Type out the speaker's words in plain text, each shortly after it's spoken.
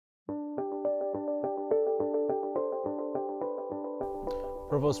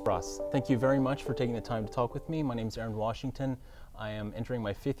Provost, thank you very much for taking the time to talk with me. My name is Aaron Washington. I am entering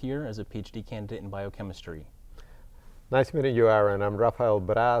my 5th year as a PhD candidate in biochemistry. Nice meeting you, Aaron. I'm Rafael.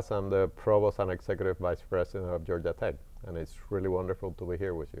 I'm the Provost and Executive Vice President of Georgia Tech, and it's really wonderful to be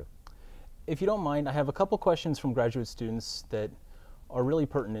here with you. If you don't mind, I have a couple questions from graduate students that are really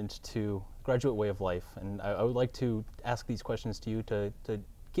pertinent to graduate way of life, and I would like to ask these questions to you to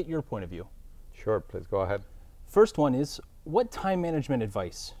get your point of view. Sure, please go ahead. First one is, what time management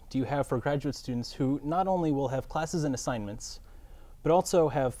advice do you have for graduate students who not only will have classes and assignments, but also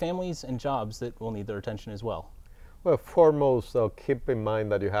have families and jobs that will need their attention as well? Well, foremost, keep in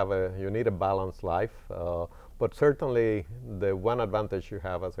mind that you need a balanced life, but certainly the one advantage you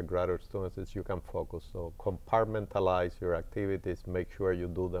have as a graduate student is you can focus. So compartmentalize your activities, make sure you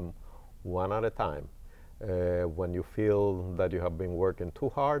do them one at a time. When you feel that you have been working too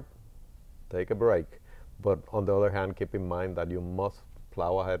hard, take a break. But on the other hand, keep in mind that you must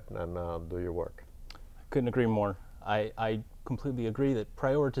plow ahead and do your work. I couldn't agree more. I completely agree that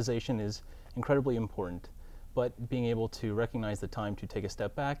prioritization is incredibly important, but being able to recognize the time to take a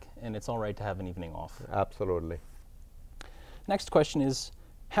step back, and it's all right to have an evening off. Absolutely. Next question is,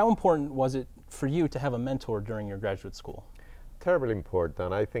 how important was it for you to have a mentor during your graduate school? Terribly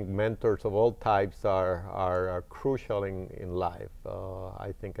important. I think mentors of all types are crucial in life.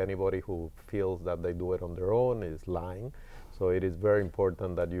 I think anybody who feels that they do it on their own is lying. So it is very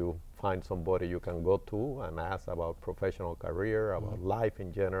important that you find somebody you can go to and ask about professional career, about life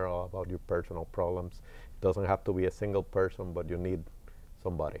in general, about your personal problems. It doesn't have to be a single person, but you need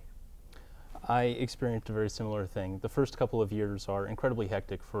somebody. I experienced a very similar thing. The first couple of years are incredibly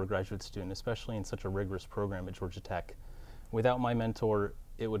hectic for a graduate student, especially in such a rigorous program at Georgia Tech. Without my mentor,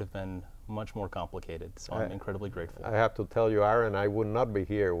 it would have been much more complicated, so I'm incredibly grateful. I have to tell you, Aaron, I would not be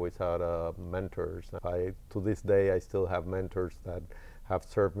here without mentors. To this day, I still have mentors that have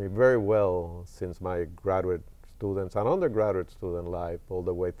served me very well since my graduate students and undergraduate student life all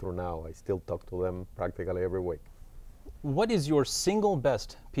the way through now. I still talk to them practically every week. What is your single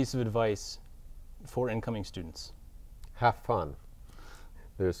best piece of advice for incoming students? Have fun.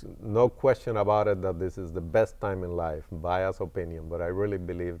 There's no question about it that this is the best time in life, biased opinion, but I really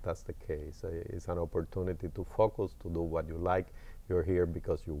believe that's the case. It's an opportunity to focus, to do what you like. You're here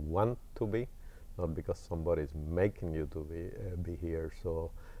because you want to be, not because somebody's making you to be here. So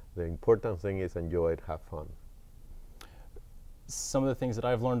the important thing is enjoy it, have fun. Some of the things that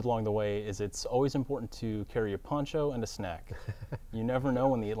I've learned along the way is it's always important to carry a poncho and a snack. You never know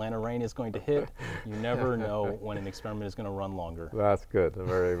when the Atlanta rain is going to hit. You never know when an experiment is going to run longer. That's good.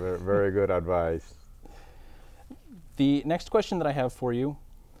 Very, very, very good advice. The next question that I have for you,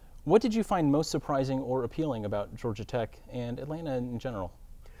 what did you find most surprising or appealing about Georgia Tech and Atlanta in general?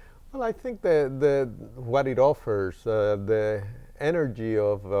 Well, I think what it offers, the energy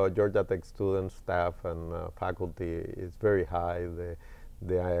of Georgia Tech students, staff, and faculty is very high.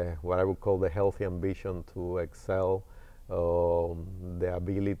 What I would call the healthy ambition to excel, the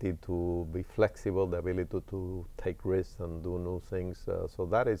ability to be flexible, the ability to take risks and do new things. So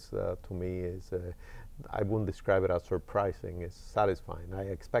that is, to me, I wouldn't describe it as surprising. It's satisfying. I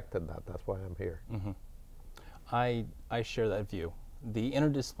expected that. That's why I'm here. Mm-hmm. I share that view. The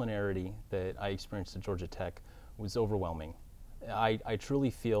interdisciplinarity that I experienced at Georgia Tech was overwhelming. I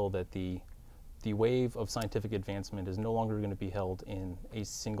truly feel that the wave of scientific advancement is no longer going to be held in a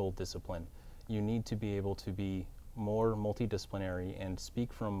single discipline. You need to be able to be more multidisciplinary and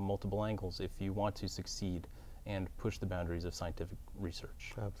speak from multiple angles if you want to succeed and push the boundaries of scientific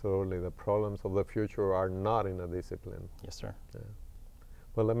research. Absolutely. The problems of the future are not in a discipline. Yes, sir. Yeah.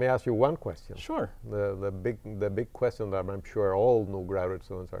 Well, let me ask you one question. Sure. The big question that I'm sure all new graduate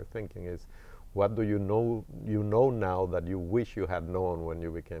students are thinking is, what do you know now that you wish you had known when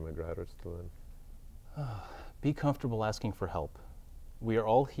you became a graduate student? Be comfortable asking for help. We are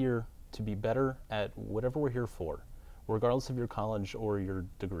all here to be better at whatever we're here for, regardless of your college or your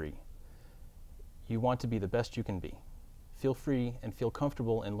degree. You want to be the best you can be. Feel free and feel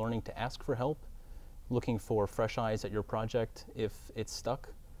comfortable in learning to ask for help, looking for fresh eyes at your project if it's stuck,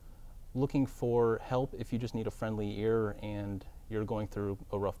 looking for help if you just need a friendly ear and you're going through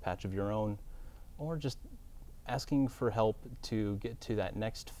a rough patch of your own, or just asking for help to get to that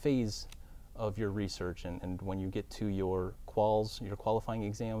next phase of your research and when you get to your quals, your qualifying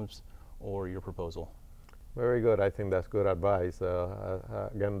exams, or your proposal. Very good. I think that's good advice.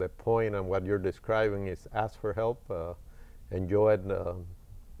 Again, the point and what you're describing is ask for help, enjoy it.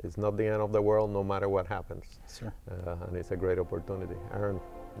 It's not the end of the world no matter what happens. Sure. And it's a great opportunity. Aaron,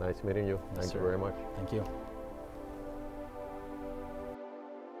 nice meeting you. Thank you very much. Thank you.